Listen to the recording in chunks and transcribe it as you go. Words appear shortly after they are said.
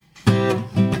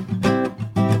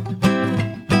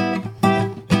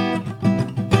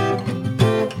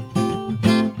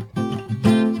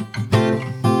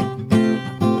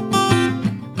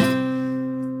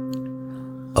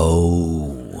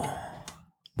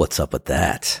What's up with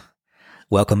that?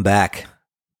 Welcome back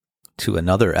to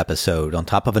another episode on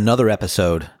top of another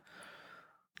episode,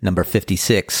 number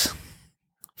 56,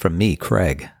 from me,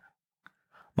 Craig.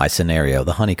 My scenario,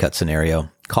 the honeycut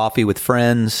scenario. Coffee with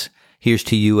friends. Here's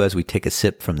to you as we take a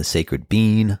sip from the sacred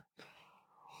bean.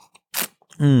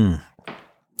 Life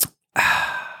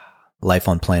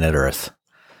on planet Earth.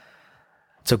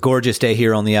 It's a gorgeous day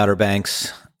here on the Outer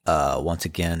Banks. Once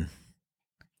again,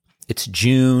 it's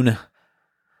June.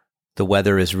 The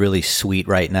weather is really sweet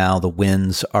right now. The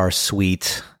winds are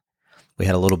sweet. We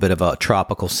had a little bit of a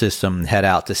tropical system head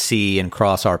out to sea and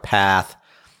cross our path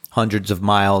hundreds of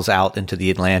miles out into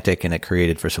the Atlantic, and it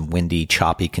created for some windy,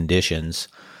 choppy conditions.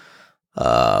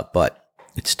 But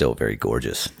it's still very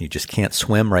gorgeous. You just can't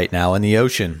swim right now in the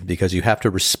ocean because you have to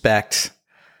respect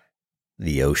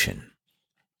the ocean,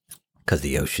 because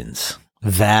the ocean's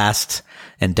vast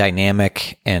and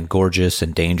dynamic and gorgeous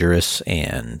and dangerous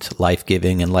and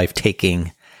life-giving and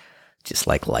life-taking, just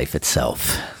like life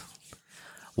itself.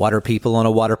 Water people on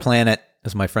a water planet,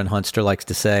 as my friend Hunster likes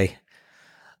to say.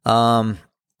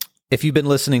 If you've been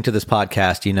listening to this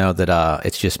podcast, you know that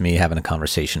it's just me having a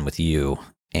conversation with you.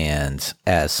 And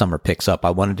as summer picks up,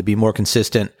 I wanted to be more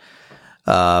consistent,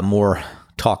 more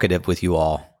talkative with you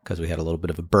all, because we had a little bit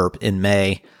of a burp in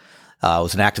May. It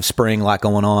was an active spring, a lot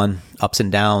going on, ups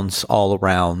and downs all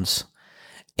around,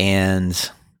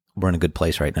 and we're in a good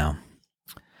place right now.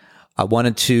 I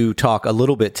wanted to talk a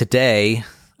little bit today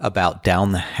about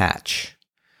Down the Hatch.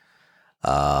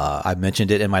 I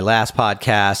mentioned it in my last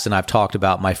podcast, and I've talked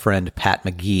about my friend Pat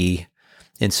McGee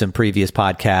in some previous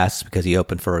podcasts because he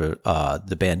opened for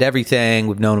the band Everything.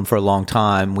 We've known him for a long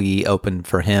time. We opened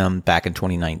for him back in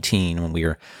 2019 when we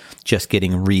were just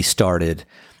getting restarted.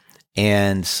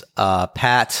 And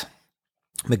Pat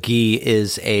McGee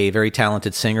is a very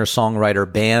talented singer, songwriter,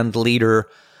 band leader,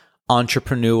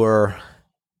 entrepreneur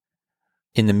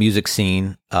in the music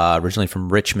scene, originally from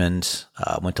Richmond,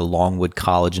 went to Longwood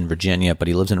College in Virginia, but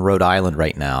he lives in Rhode Island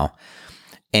right now.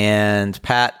 And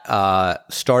Pat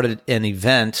started an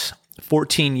event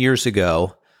 14 years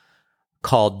ago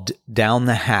called Down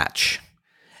the Hatch.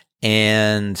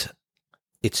 And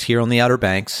it's here on the Outer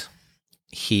Banks.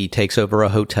 He takes over a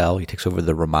hotel. He takes over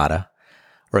the Ramada,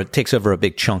 or it takes over a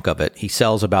big chunk of it. He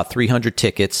sells about 300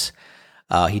 tickets.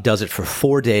 He does it for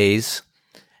 4 days.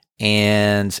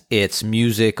 And it's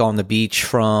music on the beach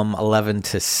from 11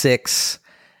 to 6.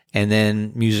 And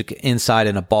then music inside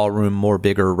in a ballroom, more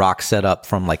bigger rock setup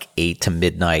from like 8 to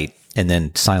midnight. And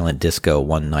then silent disco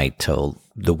one night till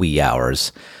the wee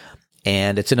hours.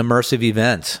 And it's an immersive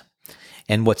event.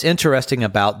 And what's interesting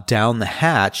about Down the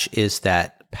Hatch is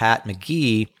that Pat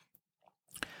McGee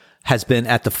has been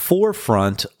at the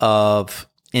forefront of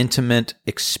intimate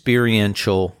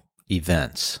experiential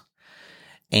events.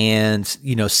 And,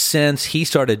 you know, since he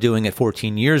started doing it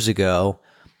 14 years ago,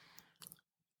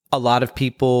 a lot of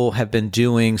people have been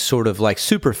doing sort of like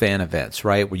super fan events,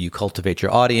 right? Where you cultivate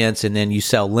your audience and then you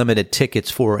sell limited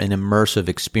tickets for an immersive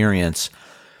experience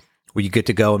where you get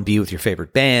to go and be with your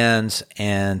favorite bands.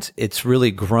 And it's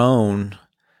really grown.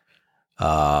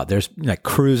 There's like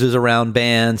cruises around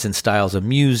bands and styles of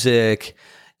music.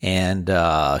 And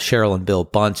Cheryl and Bill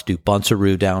Bunce do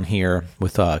Bunceroo down here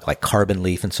with like Carbon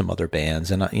Leaf and some other bands.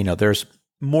 And, you know, there's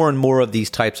more and more of these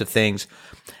types of things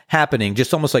happening,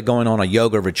 just almost like going on a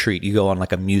yoga retreat. You go on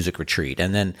like a music retreat.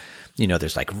 And then, you know,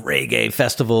 there's like reggae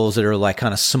festivals that are like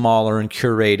kind of smaller and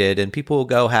curated, and people will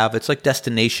go have, it's like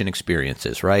destination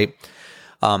experiences, right?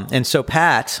 And so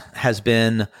Pat has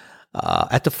been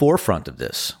at the forefront of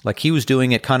this. Like he was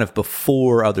doing it kind of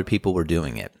before other people were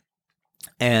doing it.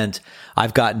 And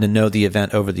I've gotten to know the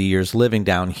event over the years living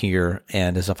down here.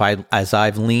 And as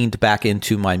I've leaned back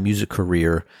into my music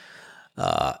career,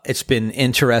 it's been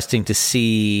interesting to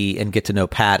see and get to know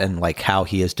Pat and like how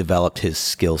he has developed his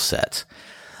skill set.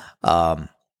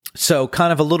 So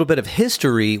kind of a little bit of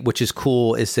history, which is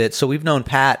cool, is that, so we've known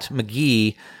Pat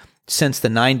McGee since the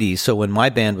 90s. So when my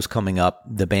band was coming up,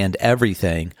 the band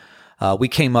Everything, we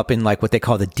came up in like what they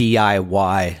call the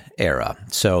DIY era.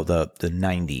 So the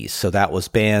 90s. So that was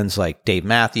bands like Dave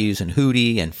Matthews and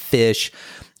Hootie and Fish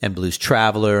and Blues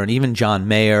Traveler and even John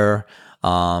Mayer.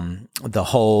 The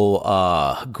whole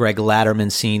Greg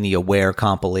Latterman scene, the Aware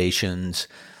compilations,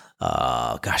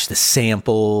 the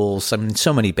Samples. I mean,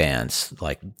 so many bands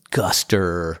like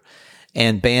Guster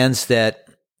and bands that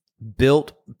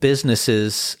built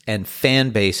businesses and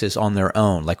fan bases on their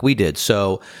own, like we did.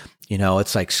 So, you know,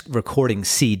 it's like recording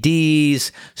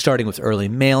CDs, starting with early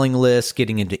mailing lists,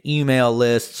 getting into email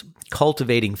lists,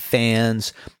 cultivating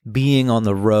fans, being on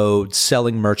the road,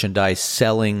 selling merchandise,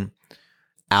 selling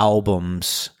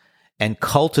albums, and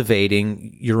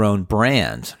cultivating your own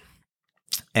brand.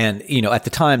 And, at the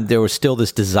time, there was still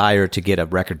this desire to get a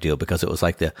record deal because it was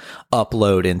like the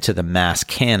upload into the mass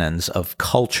canons of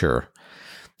culture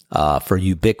for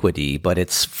ubiquity, but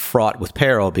it's fraught with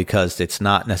peril because it's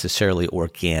not necessarily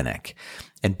organic.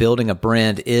 And building a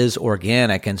brand is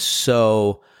organic. And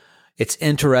so it's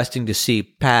interesting to see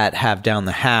Pat have Down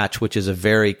the Hatch, which is a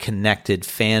very connected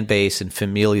fan base and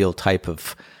familial type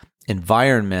of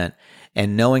environment.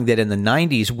 And knowing that in the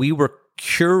 90s, we were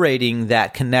curating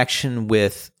that connection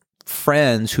with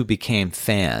friends who became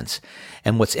fans.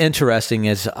 And what's interesting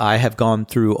is I have gone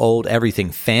through old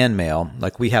everything fan mail.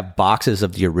 Like we have boxes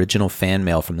of the original fan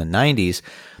mail from the 90s,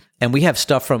 and we have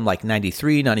stuff from like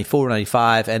 93, 94,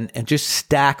 95, and just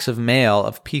stacks of mail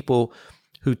of people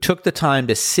who took the time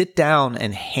to sit down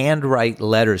and handwrite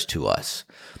letters to us,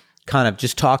 kind of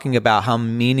just talking about how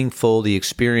meaningful the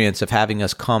experience of having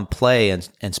us come play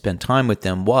and spend time with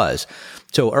them was.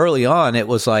 So early on, it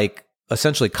was like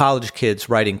essentially college kids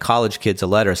writing college kids a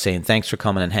letter saying, thanks for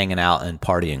coming and hanging out and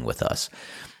partying with us.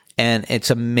 And it's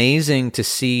amazing to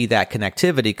see that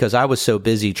connectivity because I was so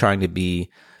busy trying to be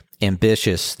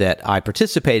ambitious that I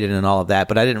participated in all of that,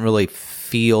 but I didn't really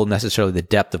feel necessarily the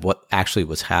depth of what actually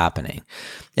was happening.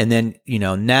 And then,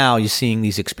 now you're seeing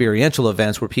these experiential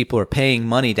events where people are paying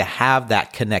money to have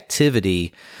that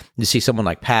connectivity. You see someone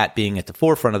like Pat being at the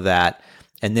forefront of that.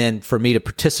 And then for me to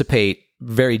participate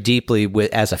very deeply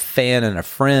as a fan and a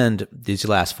friend these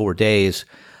last 4 days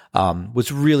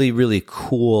was really, really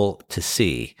cool to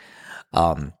see.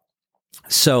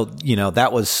 So,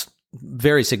 that was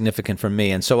very significant for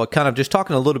me. And so kind of just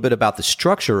talking a little bit about the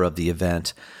structure of the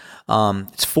event.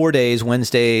 It's 4 days,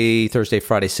 Wednesday, Thursday,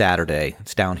 Friday, Saturday.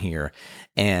 It's down here.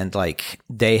 And like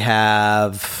they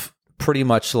have pretty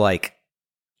much like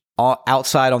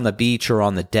outside on the beach or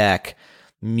on the deck,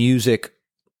 music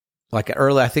like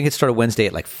early. I think it started Wednesday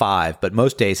at like 5, but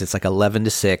most days it's like 11 to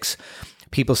 6.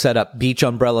 People set up beach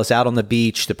umbrellas out on the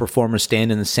beach. The performers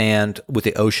stand in the sand with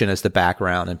the ocean as the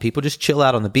background, and people just chill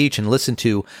out on the beach and listen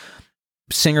to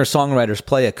singer-songwriters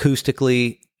play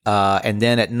acoustically. And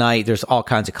then at night, there's all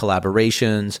kinds of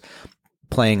collaborations,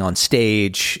 playing on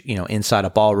stage, inside a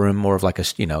ballroom, more of like a,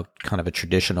 kind of a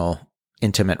traditional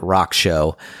intimate rock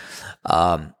show.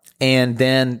 And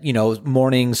then,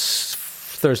 mornings,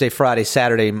 Thursday, Friday,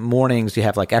 Saturday mornings, you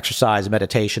have like exercise,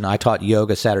 meditation. I taught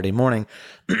yoga Saturday morning.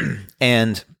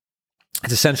 And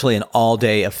it's essentially an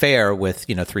all-day affair with,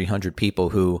 300 people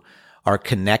who are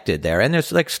connected there. And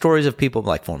there's like stories of people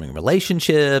like forming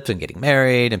relationships and getting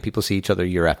married, and people see each other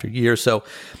year after year. So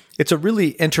it's a really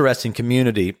interesting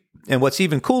community. And what's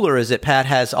even cooler is that Pat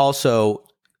has also,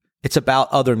 it's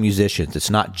about other musicians. It's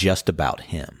not just about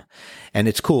him. And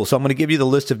it's cool. So I'm going to give you the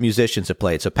list of musicians that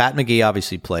played. So Pat McGee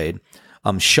obviously played.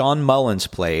 Sean Mullins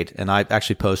played, and I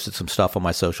actually posted some stuff on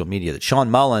my social media that Sean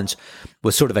Mullins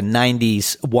was sort of a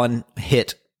 90s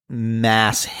one-hit,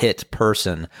 mass hit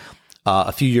person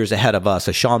a few years ahead of us.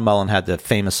 So Sean Mullins had the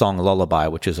famous song Lullaby,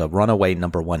 which is a runaway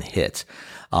 #1 hit.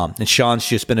 And Sean's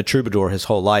just been a troubadour his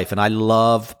whole life. And I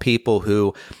love people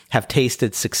who have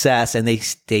tasted success and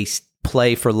they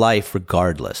play for life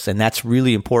regardless. And that's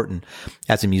really important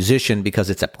as a musician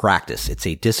because it's a practice. It's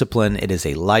a discipline. It is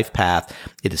a life path.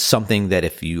 It is something that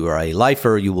if you are a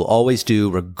lifer, you will always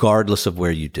do regardless of where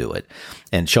you do it.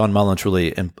 And Sean Mullins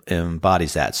really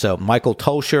embodies that. So Michael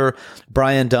Tolsher,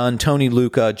 Brian Dunn, Tony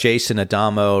Luca, Jason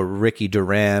Adamo, Ricky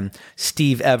Duran,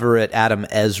 Steve Everett, Adam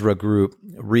Ezra Group,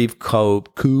 Reeve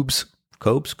Koobs,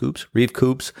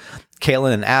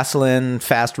 Kalen and Aslan,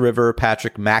 Fast River,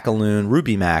 Patrick McAloon,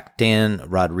 Ruby Mac, Dan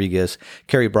Rodriguez,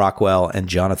 Kerry Brockwell, and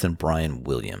Jonathan Bryan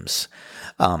Williams.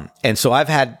 And so I've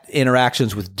had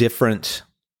interactions with different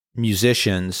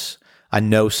musicians. I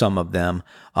know some of them,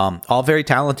 all very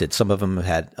talented. Some of them have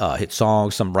had hit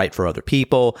songs, some write for other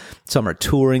people, some are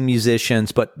touring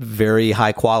musicians, but very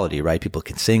high quality, right? People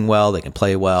can sing well, they can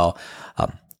play well.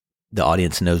 The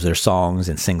audience knows their songs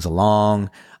and sings along.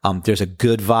 There's a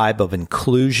good vibe of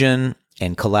inclusion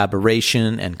and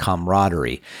collaboration and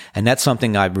camaraderie. And that's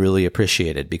something I really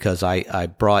appreciated because I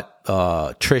brought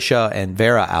Trisha and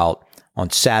Vera out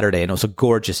on Saturday, and it was a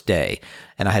gorgeous day.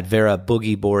 And I had Vera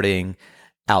boogie boarding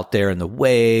out there in the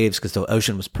waves because the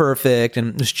ocean was perfect.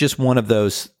 And it was just one of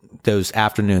those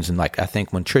afternoons. And like, I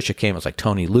think when Trisha came, it was like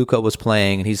Tony Luca was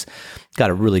playing, and he's got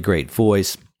a really great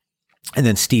voice. And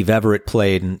then Steve Everett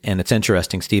played, and it's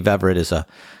interesting. Steve Everett is a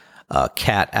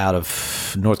cat out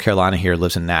of North Carolina here,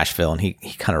 lives in Nashville, and he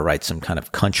kind of writes some kind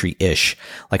of country-ish,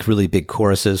 like really big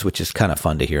choruses, which is kind of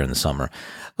fun to hear in the summer.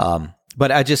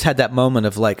 But I just had that moment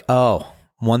of like, oh,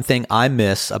 one thing I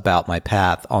miss about my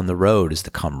path on the road is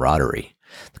the camaraderie.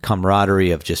 the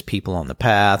camaraderie of just people on the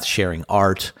path, sharing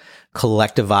art,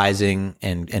 collectivizing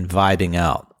and vibing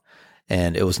out.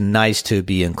 And it was nice to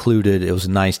be included. It was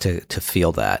nice to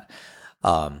feel that.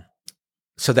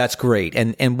 So that's great.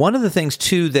 And one of the things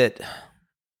too that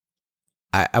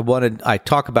I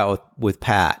talk about with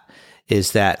Pat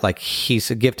is that, like,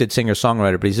 he's a gifted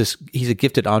singer-songwriter, but he's a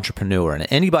gifted entrepreneur. And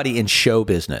anybody in show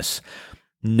business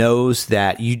knows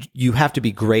that you have to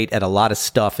be great at a lot of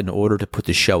stuff in order to put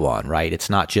the show on, right? It's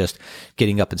not just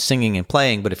getting up and singing and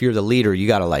playing, but if you're the leader, you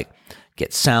got to like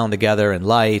get sound together and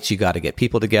lights, you got to get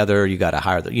people together, you got to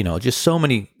hire just so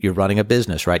many, you're running a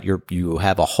business, right? You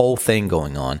have a whole thing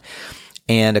going on.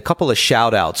 And a couple of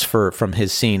shout outs from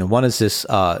his scene. One is this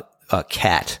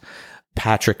cat,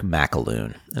 Patrick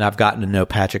McAloon. And I've gotten to know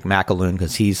Patrick McAloon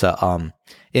because he's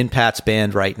in Pat's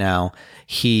band right now.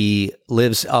 He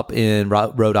lives up in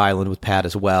Rhode Island with Pat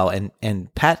as well.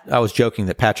 And Pat, I was joking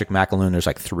that Patrick McAloon, there's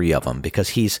like 3 of them because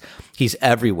he's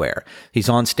everywhere. He's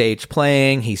on stage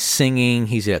playing, he's singing,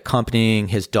 he's accompanying.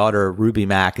 His daughter, Ruby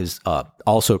Mack, is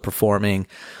also performing.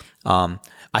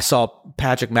 I saw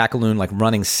Patrick McAloon like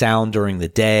running sound during the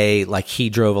day. Like, he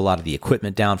drove a lot of the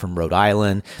equipment down from Rhode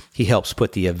Island. He helps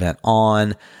put the event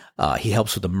on. He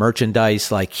helps with the merchandise.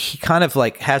 Like, he kind of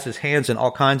like has his hands in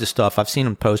all kinds of stuff. I've seen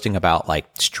him posting about like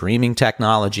streaming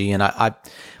technology, and I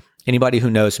anybody who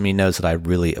knows me knows that I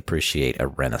really appreciate a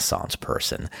Renaissance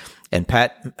person. And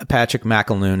Patrick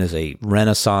McAloon is a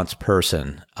Renaissance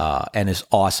person, and is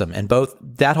awesome. And both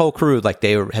that whole crew, like,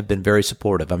 they have been very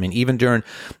supportive. I mean, even during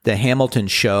the Hamilton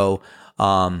show,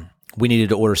 we needed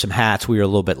to order some hats. We were a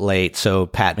little bit late, so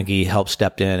Pat McGee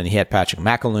stepped in, and he had Patrick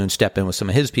McAloon step in with some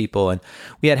of his people, and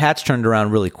we had hats turned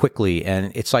around really quickly.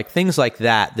 And it's like things like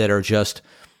that are just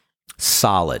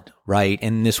solid, right?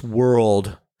 In this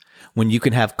world, when you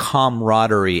can have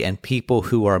camaraderie and people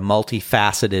who are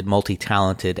multifaceted,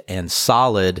 multi-talented, and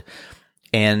solid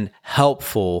and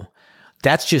helpful,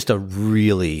 that's just a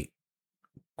really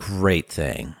great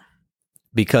thing.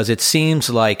 Because it seems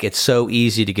like it's so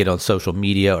easy to get on social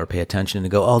media or pay attention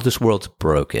and go, oh, this world's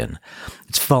broken.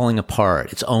 It's falling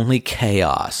apart. It's only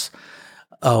chaos.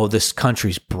 Oh, this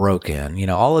country's broken.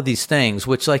 All of these things,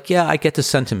 which, like, yeah, I get the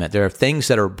sentiment. There are things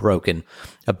that are broken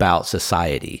about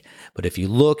society. But if you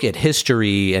look at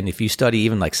history, and if you study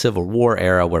even like Civil War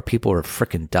era, where people are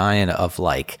freaking dying of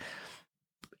like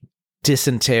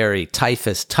dysentery,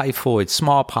 typhus, typhoid,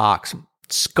 smallpox,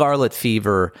 scarlet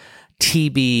fever,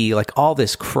 TB, like all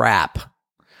this crap.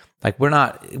 Like,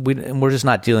 we're just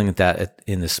not dealing with that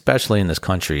especially in this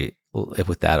country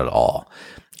with that at all.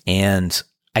 And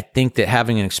I think that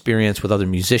having an experience with other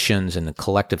musicians and the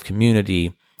collective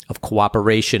community of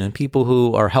cooperation and people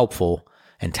who are helpful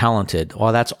and talented,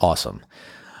 well, that's awesome.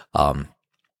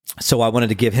 So I wanted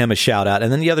to give him a shout out.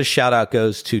 And then the other shout out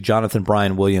goes to Jonathan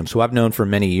Bryan Williams, who I've known for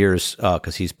many years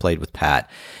because he's played with Pat.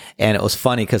 And it was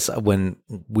funny because when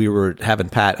we were having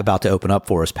Pat about to open up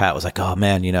for us, Pat was like, oh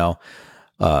man,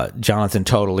 Jonathan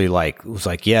totally was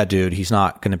like, yeah, dude, he's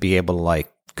not going to be able to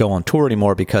go on tour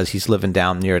anymore because he's living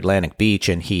down near Atlantic Beach,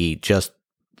 and he just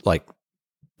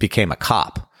became a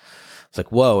cop. It's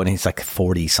like, whoa. And he's like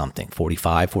 40 something,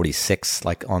 45, 46,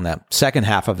 like on that second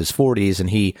half of his 40s. And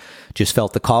he just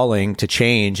felt the calling to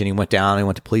change. And he went down and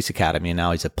went to police academy. And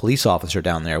now he's a police officer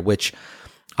down there, which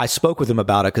I spoke with him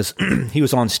about it because he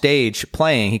was on stage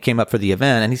playing. He came up for the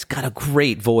event, and he's got a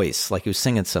great voice. Like, he was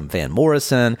singing some Van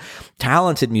Morrison,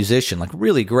 talented musician, like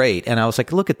really great. And I was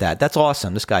like, look at that. That's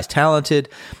awesome. This guy's talented.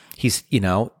 He's,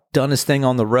 done his thing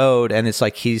on the road. And it's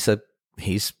like, he's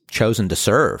chosen to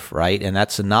serve, right? And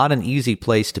that's not an easy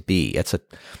place to be.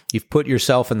 You've put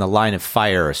yourself in the line of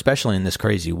fire, especially in this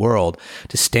crazy world,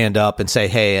 to stand up and say,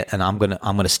 hey, and I'm going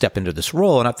to step into this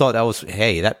role. And I thought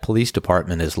that police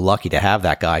department is lucky to have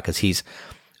that guy because he's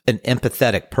an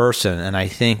empathetic person. And I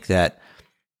think that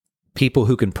people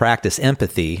who can practice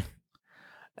empathy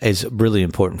is really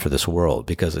important for this world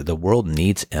because the world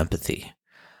needs empathy.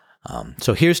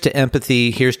 So here's to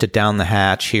empathy, here's to Down the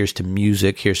Hatch, here's to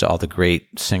music, here's to all the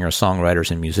great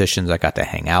singer-songwriters and musicians I got to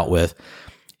hang out with.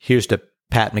 Here's to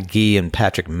Pat McGee and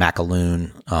Patrick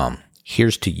McAloon.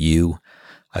 Here's to you.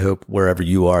 I hope wherever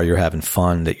you are, you're having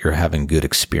fun, that you're having good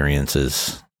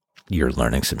experiences. You're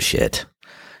learning some shit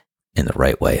in the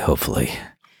right way, hopefully.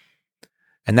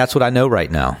 And that's what I know right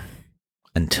now.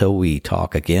 Until we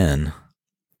talk again,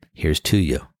 here's to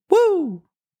you. Woo!